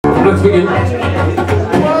Let's begin.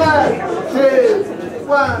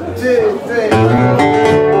 1, 2, 3.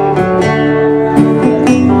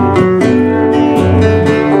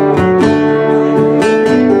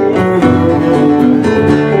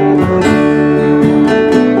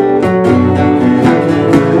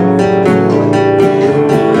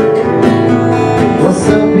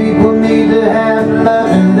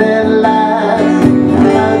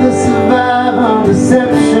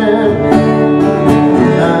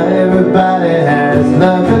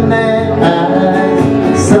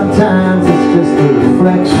 Sometimes it's just a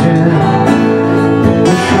reflection.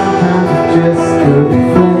 Sometimes it's just a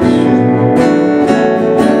reflection.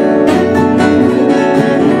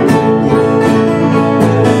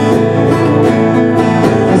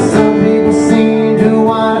 And some people seem to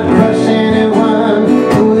want to crush anyone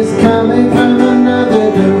who is coming from another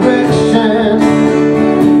direction.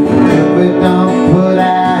 If we don't put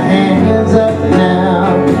our hands up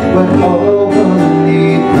now, we're all gonna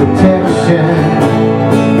need protection.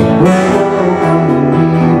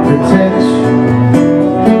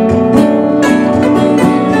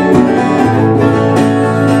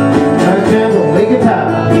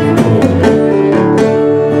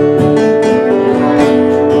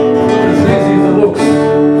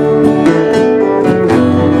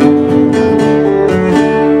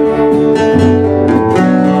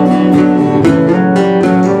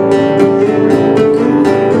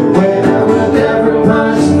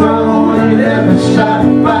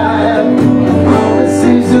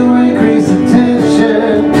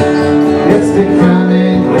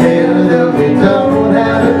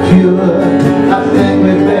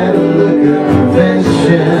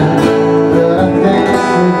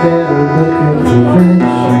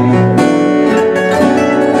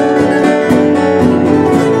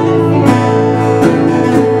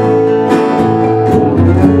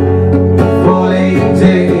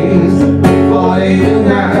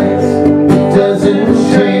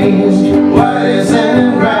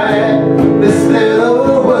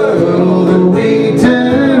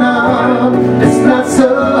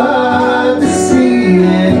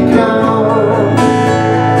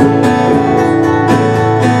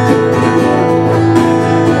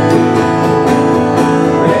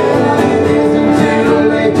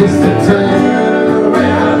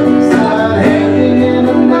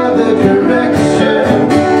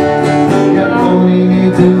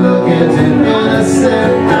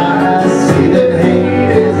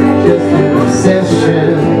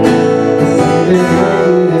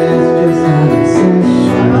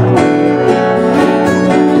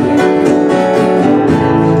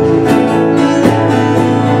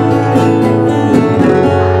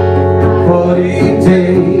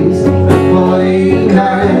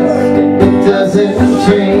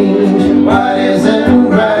 Change what isn't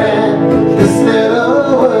right. This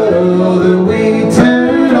little world that we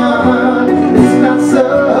turn on, it's not so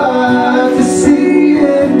hard to see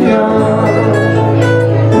it gone.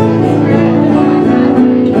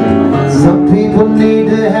 Some people need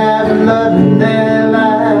to have love in their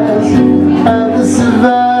lives, others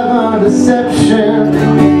survive on deception.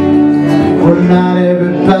 Well, not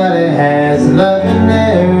everybody has love.